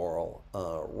 amoral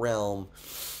realm,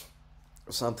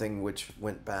 something which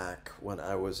went back when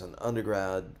I was an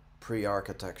undergrad,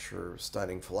 pre-architecture,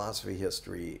 studying philosophy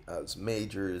history as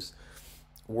majors,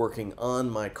 working on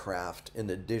my craft in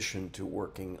addition to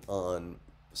working on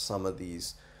some of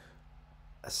these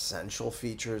essential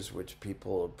features which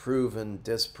people have proven,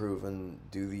 disproven.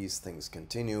 Do these things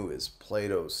continue? Is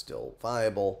Plato still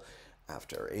viable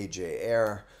after A.J.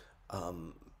 Ayer?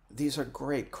 These are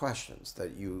great questions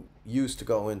that you used to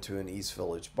go into an East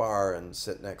Village bar and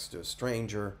sit next to a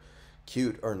stranger,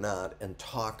 cute or not, and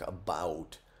talk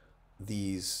about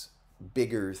these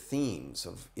bigger themes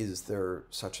of, is there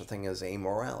such a thing as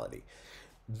amorality?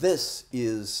 This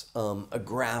is a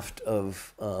graft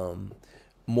of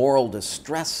moral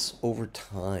distress over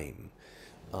time.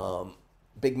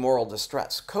 Big moral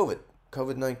distress.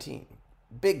 COVID-19.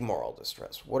 Big moral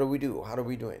distress. What do we do? How are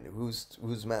we doing?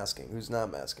 Who's masking? Who's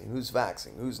not masking? Who's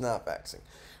vaxing? Who's not vaxing?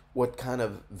 What kind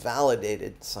of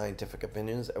validated scientific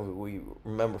opinions? We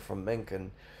remember from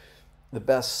Mencken, the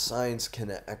best science can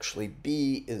actually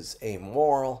be is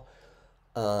amoral,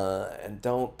 and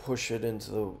don't push it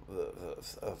into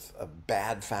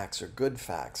bad facts or good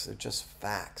facts. They're just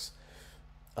facts.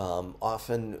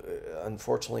 Often,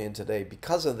 unfortunately, in today,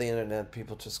 because of the internet,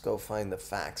 people just go find the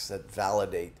facts that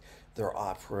validate their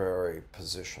a priori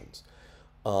positions.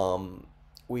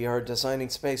 We are designing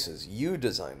spaces. You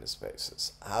design the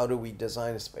spaces. How do we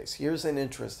design a space? Here's an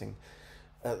interesting.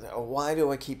 Why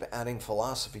do I keep adding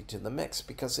philosophy to the mix?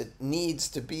 Because it needs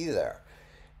to be there.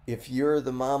 If you're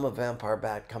the mom of vampire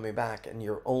bat coming back and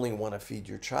you only want to feed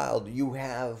your child, you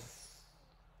have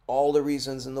all the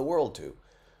reasons in the world to.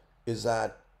 Is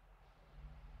that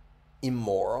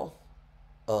immoral?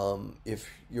 If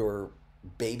your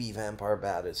baby vampire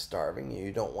bat is starving,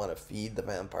 you don't want to feed the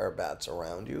vampire bats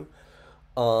around you.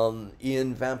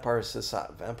 In vampire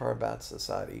bat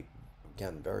society,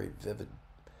 again, very vivid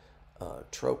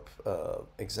trope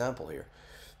example here.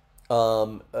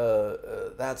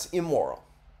 That's immoral.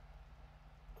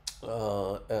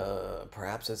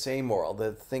 Perhaps it's amoral.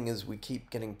 The thing is, we keep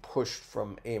getting pushed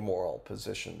from amoral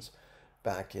positions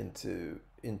back into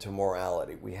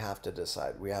morality. We have to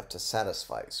decide. We have to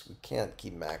satisfy. We can't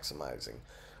keep maximizing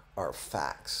our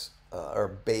facts, our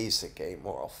basic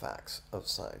amoral facts of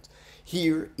science.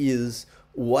 Here is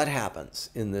what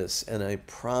happens in this, and I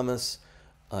promise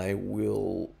I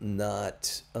will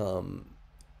not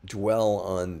dwell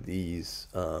on these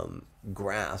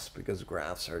graphs, because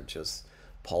graphs are just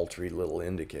paltry little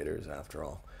indicators after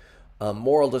all.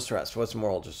 Moral distress. What's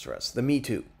moral distress? The Me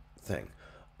Too thing.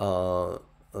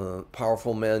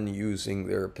 Powerful men using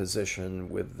their position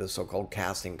with the so-called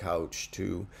casting couch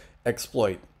to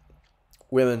exploit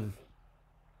women,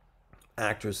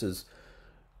 actresses,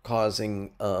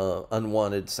 causing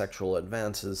unwanted sexual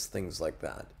advances, things like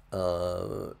that.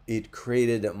 It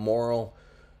created a moral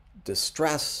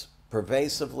distress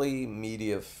pervasively.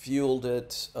 Media fueled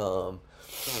it. There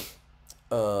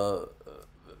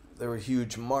were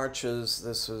huge marches.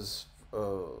 This was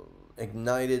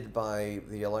ignited by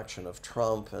the election of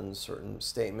Trump and certain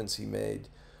statements he made.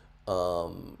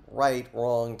 Right,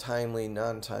 wrong, timely,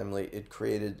 non-timely. It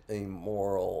created a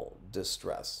moral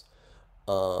distress.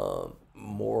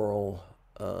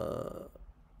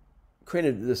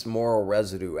 Created this moral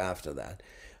residue after that.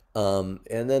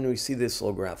 And then we see this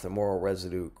little graph, the moral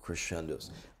residue crescendos.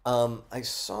 I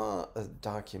saw a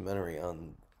documentary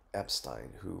on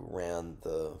Epstein, who ran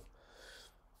the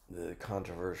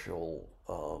controversial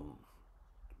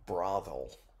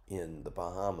brothel in the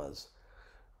Bahamas.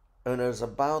 And it was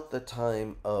about the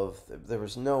time of, there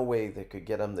was no way they could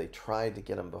get him. They tried to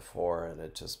get him before, and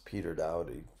it just petered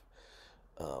out.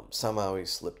 Somehow he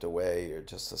slipped away, or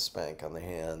just a spank on the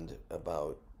hand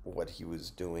about what he was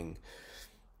doing.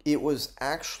 It was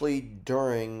actually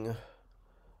during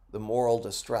the moral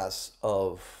distress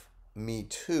of Me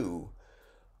Too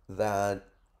that,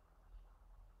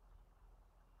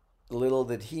 little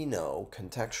did he know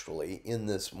contextually in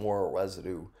this moral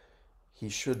residue, he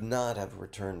should not have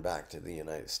returned back to the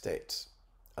United States.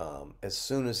 As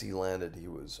soon as he landed, he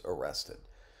was arrested.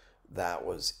 That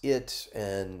was it.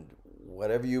 And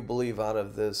whatever you believe out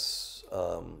of this,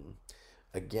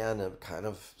 again, a kind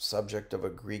of subject of a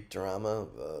Greek drama,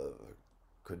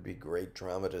 could be great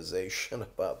dramatization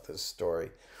about this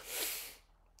story.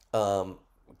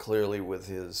 Clearly with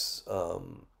his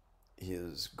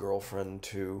girlfriend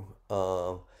too.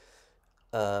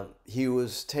 He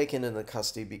was taken into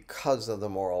custody because of the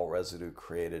moral residue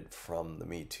created from the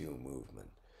Me Too movement.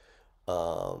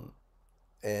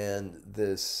 And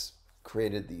this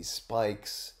created these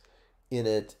spikes in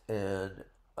it, and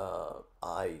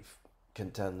I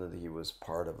contend that he was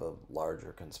part of a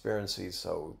larger conspiracy,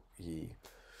 so he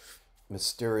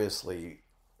mysteriously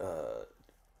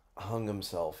hung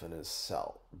himself in his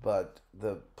cell. But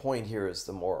the point here is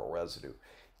the moral residue.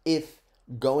 If,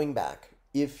 going back,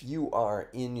 if you are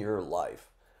in your life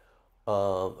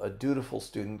a dutiful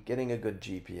student, getting a good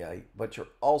GPA, but you're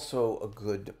also a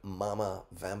good mama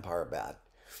vampire bat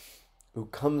who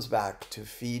comes back to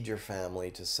feed your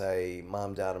family, to say,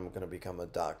 Mom, Dad, I'm going to become a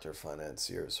doctor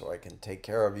financier so I can take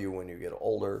care of you when you get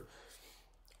older,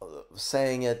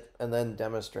 saying it and then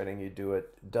demonstrating you do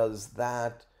it, does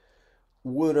that,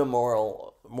 would a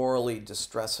morally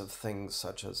distressive things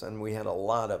such as, and we had a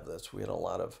lot of this, we had a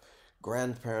lot of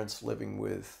grandparents living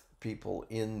with people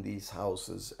in these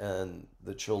houses and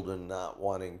the children not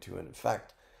wanting to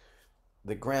infect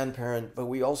the grandparent, but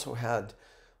we also had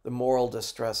the moral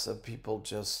distress of people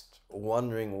just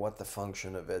wondering what the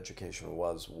function of education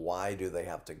was. Why do they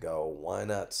have to go? Why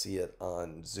not see it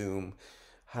on Zoom?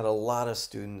 Had a lot of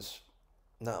students,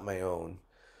 not my own,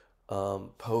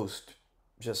 post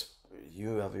just,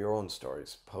 you have your own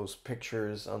stories, post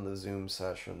pictures on the Zoom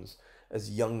sessions as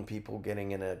young people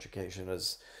getting an education,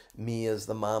 as me as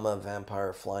the mama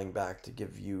vampire flying back to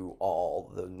give you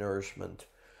all the nourishment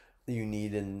you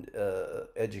need in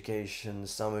education.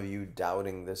 Some of you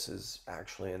doubting this is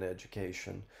actually an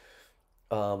education.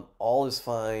 All is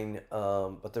fine,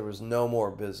 but there was no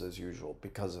more biz as usual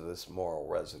because of this moral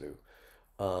residue.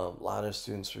 A lot of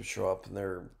students would show up in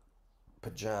their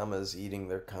pajamas, eating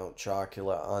their Count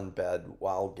Chocula on bed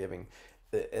while giving.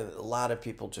 A lot of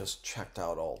people just checked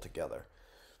out altogether.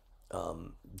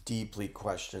 Deeply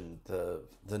questioned the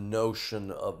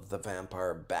notion of the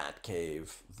vampire bat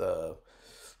cave, the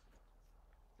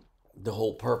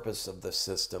whole purpose of the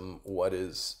system, what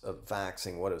is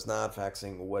vaxing, what is not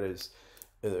vaxing, what is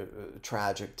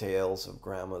tragic tales of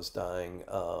grandmas dying.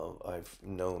 I've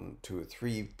known 2 or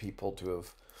 3 people to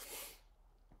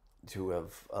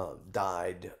have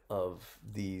died of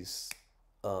this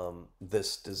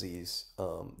disease,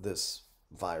 this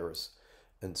virus,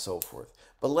 and so forth.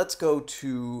 But let's go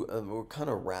to, we're kind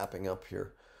of wrapping up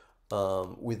here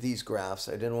with these graphs.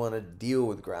 I didn't want to deal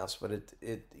with graphs, but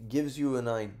it gives you an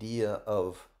idea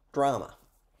of drama.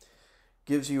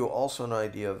 Gives you also an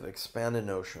idea of expanded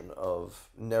notion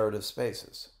of narrative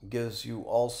spaces. Gives you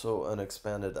also an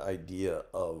expanded idea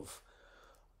of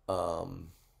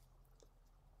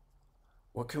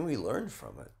what can we learn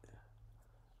from it?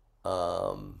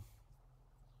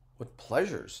 What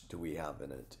pleasures do we have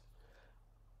in it?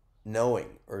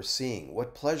 Knowing or seeing.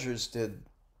 What pleasures did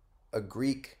a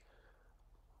Greek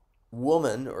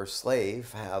woman or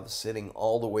slave have sitting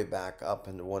all the way back up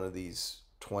into one of these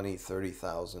 20,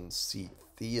 30,000 seat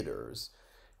theaters,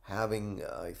 having,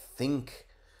 I think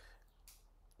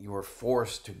you were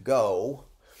forced to go,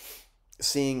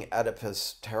 seeing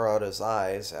Oedipus tear out his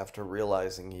eyes after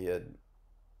realizing he had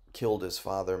killed his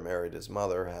father, married his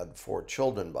mother, had 4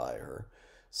 children by her,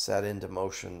 set into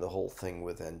motion the whole thing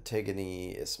with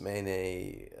Antigone,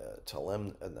 Ismene,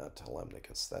 not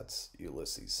Telemachus, that's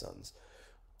Ulysses' sons,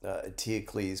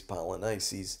 Eteocles,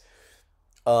 Polynices.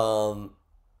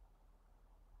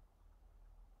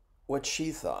 What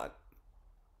she thought,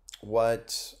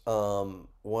 what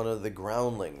one of the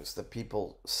groundlings, the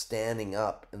people standing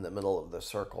up in the middle of the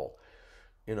circle,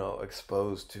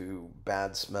 exposed to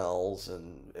bad smells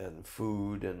and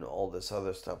food and all this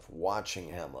other stuff, watching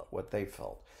Hamlet, what they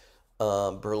felt.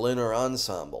 Berliner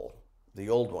Ensemble, the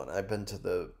old one. I've been to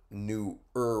the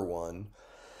newer one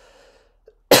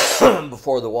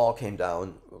before the wall came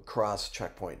down, across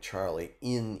Checkpoint Charlie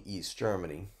in East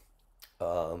Germany.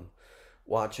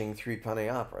 Watching Threepenny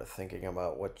Opera, thinking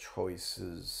about what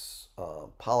choices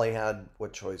Polly had,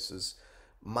 what choices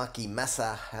Maki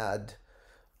Messa had.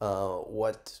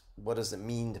 What does it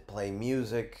mean to play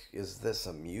music? Is this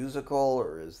a musical,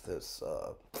 or is this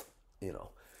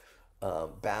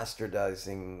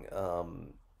bastardizing?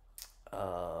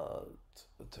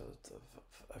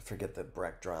 I forget the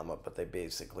Brecht drama, but they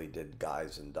basically did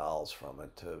Guys and Dolls from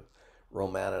it to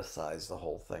romanticize the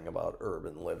whole thing about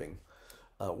urban living,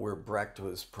 where Brecht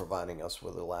was providing us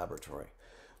with a laboratory.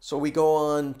 So we go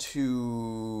on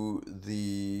to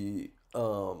the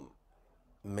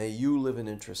May You Live in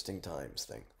Interesting Times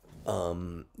thing.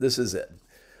 This is it.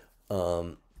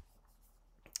 Let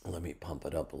me pump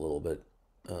it up a little bit.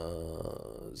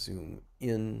 Zoom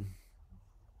in.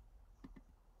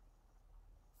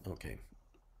 Okay.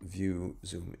 View,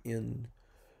 zoom in.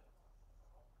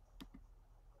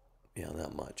 Yeah,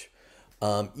 not much.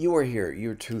 You are here,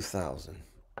 year 2000.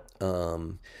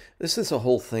 This is a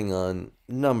whole thing on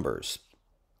numbers,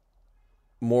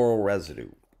 moral residue,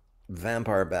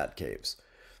 vampire bat caves,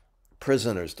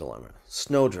 prisoner's dilemma,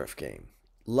 snowdrift game,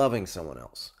 loving someone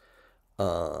else,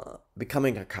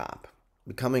 becoming a cop,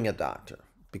 becoming a doctor,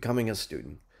 becoming a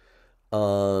student,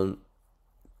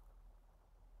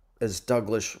 as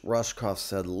Douglas Rushkoff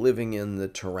said, living in the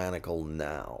tyrannical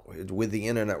now. With the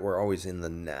internet, we're always in the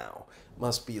now.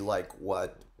 Must be like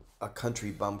what a country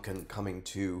bumpkin coming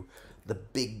to the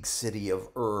big city of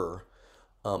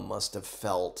must have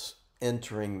felt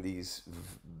entering these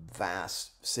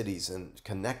vast cities and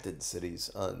connected cities.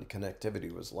 And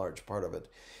connectivity was a large part of it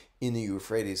in the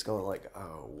Euphrates, going like,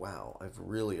 oh, wow, I've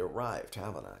really arrived,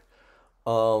 haven't I?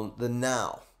 The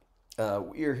now.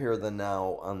 We're here the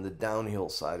now on the downhill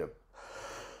side of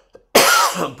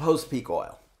post-peak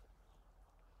oil.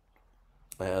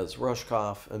 As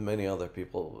Rushkoff and many other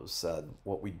people have said,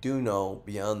 what we do know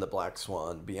beyond the black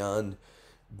swan, beyond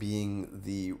being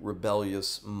the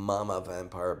rebellious mama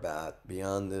vampire bat,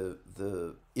 beyond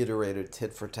the iterated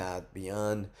tit for tat,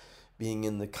 beyond being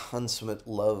in the consummate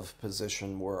love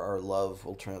position where our love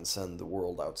will transcend the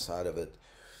world outside of it,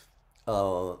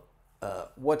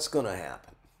 what's going to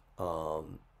happen?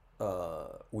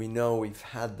 We know we've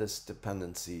had this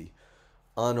dependency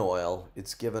on oil.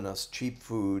 It's given us cheap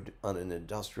food on an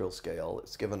industrial scale.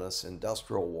 It's given us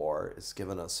industrial war. It's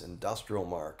given us industrial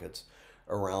markets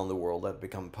around the world that have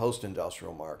become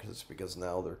post-industrial markets because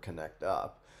now they're connected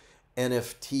up.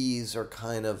 NFTs are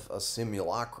kind of a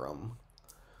simulacrum.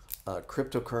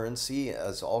 Cryptocurrency,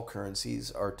 as all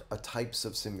currencies, are types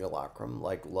of simulacrum,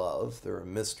 like love. They're a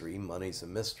mystery. Money's a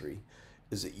mystery.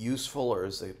 Is it useful or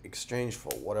is it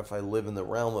exchangeful? What if I live in the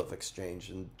realm of exchange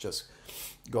and just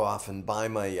go off and buy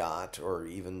my yacht or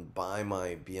even buy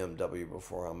my BMW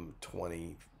before I'm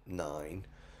 29?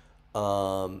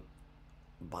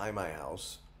 Buy my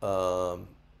house.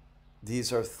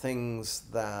 These are things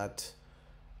that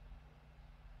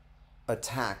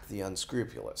attack the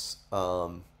unscrupulous.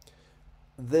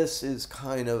 This is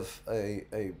kind of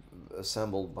a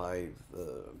assembled by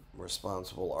the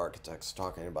responsible architects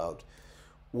talking about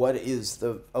what is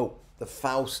the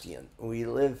Faustian. We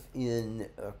live in,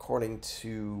 according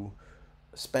to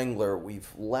Spengler,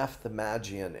 we've left the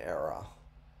Magian era,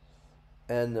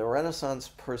 and the Renaissance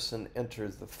person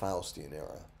enters the Faustian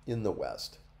era in the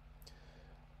West.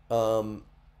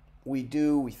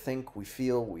 We think, we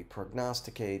feel, we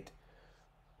prognosticate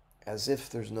as if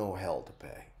there's no hell to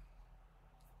pay.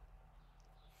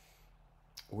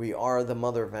 We are the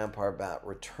mother vampire bat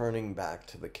returning back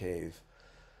to the cave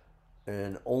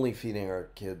and only feeding our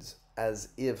kids as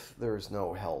if there's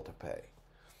no hell to pay.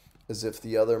 As if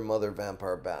the other mother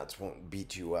vampire bats won't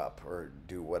beat you up or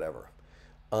do whatever.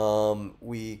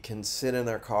 We can sit in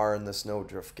our car in the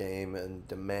snowdrift game and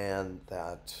demand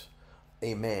that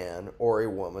a man or a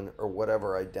woman or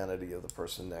whatever identity of the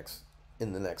person next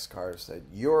in the next car said,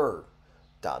 you're ...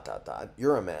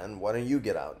 you're a man, why don't you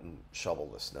get out and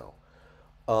shovel the snow?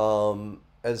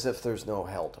 As if there's no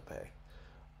hell to pay.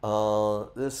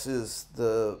 This is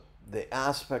the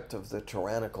aspect of the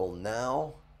tyrannical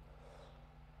now.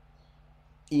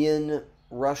 In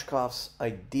Rushkoff's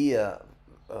idea,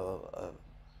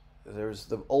 there's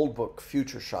the old book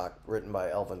Future Shock, written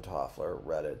by Elvin Toffler,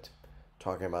 read it,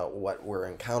 talking about what we're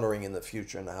encountering in the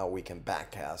future and how we can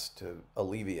backcast to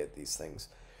alleviate these things.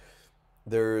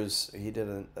 He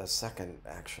did a second,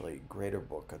 actually, greater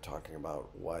book talking about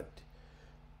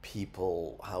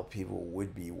how people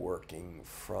would be working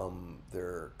from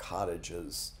their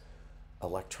cottages,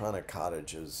 electronic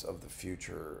cottages of the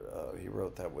future. He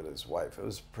wrote that with his wife. It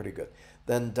was pretty good.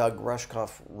 Then Doug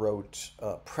Rushkoff wrote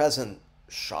Present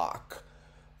Shock,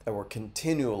 that we're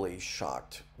continually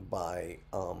shocked by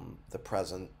the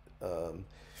present,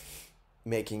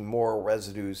 making more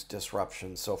residues,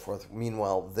 disruptions, so forth.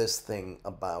 Meanwhile, this thing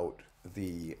about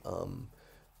the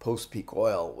post-peak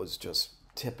oil was just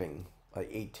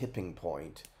a tipping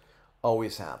point,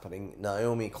 always happening.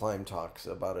 Naomi Klein talks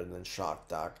about it in Shock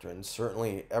Doctrine.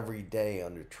 Certainly every day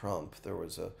under Trump, there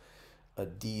was a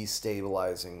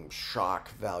destabilizing shock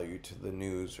value to the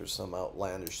news or some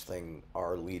outlandish thing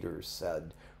our leaders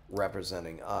said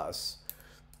representing us.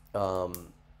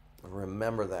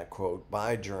 Remember that quote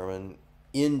by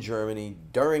in Germany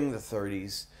during the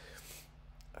 30s.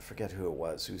 I forget who it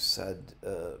was who said,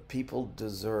 people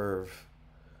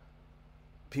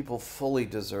fully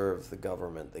deserve the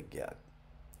government they get.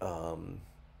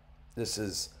 This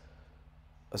is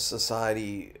a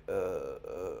society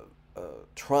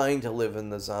trying to live in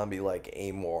the zombie-like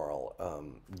amoral,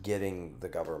 getting the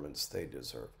governments they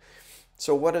deserve.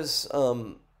 So what does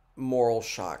moral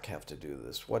shock have to do with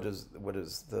this? What is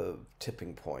the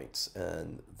tipping points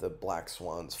and the black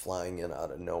swans flying in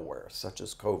out of nowhere, such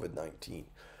as COVID-19?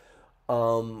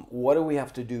 What do we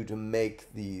have to do to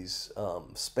make these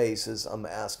spaces? I'm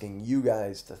asking you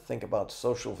guys to think about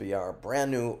social VR,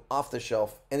 brand new, off the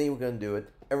shelf. Anyone can do it.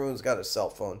 Everyone's got a cell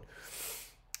phone.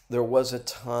 There was a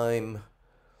time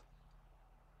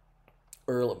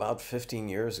Earl, about 15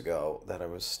 years ago, that I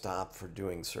was stopped for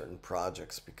doing certain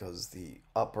projects because the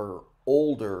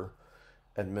older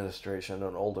administration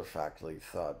and older faculty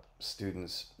thought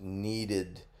students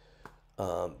needed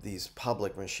these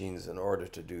public machines in order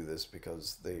to do this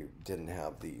because they didn't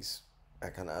have these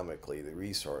economically the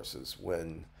resources,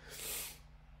 when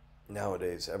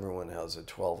nowadays everyone has a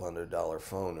 $1,200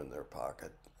 phone in their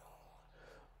pocket.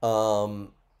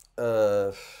 Um,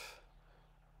 uh,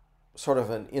 Sort of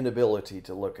an inability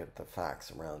to look at the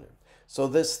facts around it. So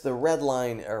the red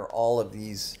line are all of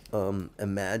these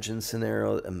imagined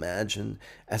scenarios. Imagine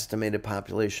estimated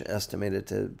population estimated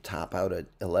to top out at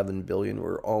 11 billion.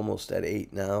 We're almost at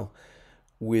 8 now.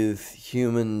 With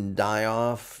human die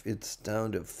off, it's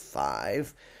down to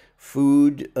 5.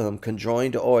 Food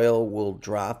conjoined to oil will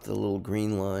drop the little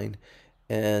green line,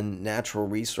 and natural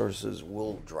resources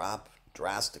will drop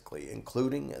drastically,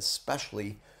 including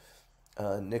especially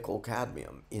nickel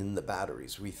cadmium in the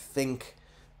batteries. We think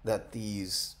that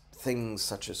these things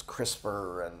such as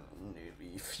CRISPR and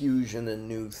fusion and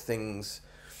new things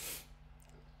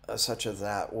such as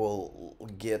that will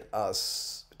get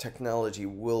us, technology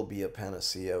will be a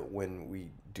panacea when we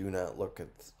do not look at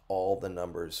all the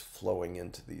numbers flowing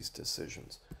into these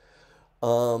decisions.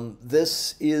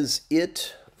 This is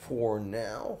it for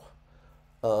now.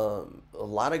 A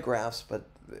lot of graphs, but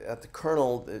at the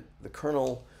kernel, the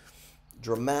kernel,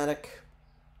 dramatic,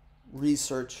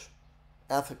 research,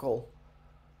 ethical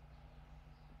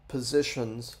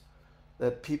positions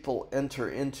that people enter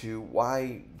into.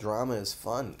 Why drama is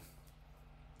fun,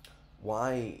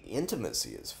 why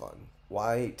intimacy is fun,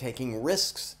 why taking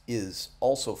risks is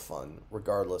also fun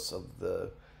regardless of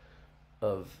the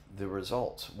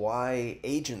results, why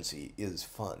agency is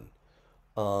fun.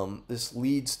 This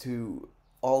leads to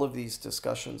all of these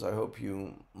discussions. I hope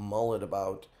you mull it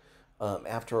about.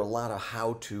 After a lot of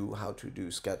how to do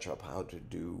SketchUp, how to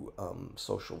do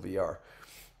social VR,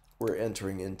 we're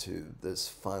entering into this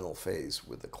final phase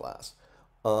with the class.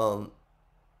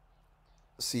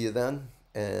 See you then,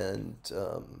 and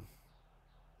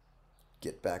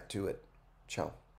get back to it. Ciao.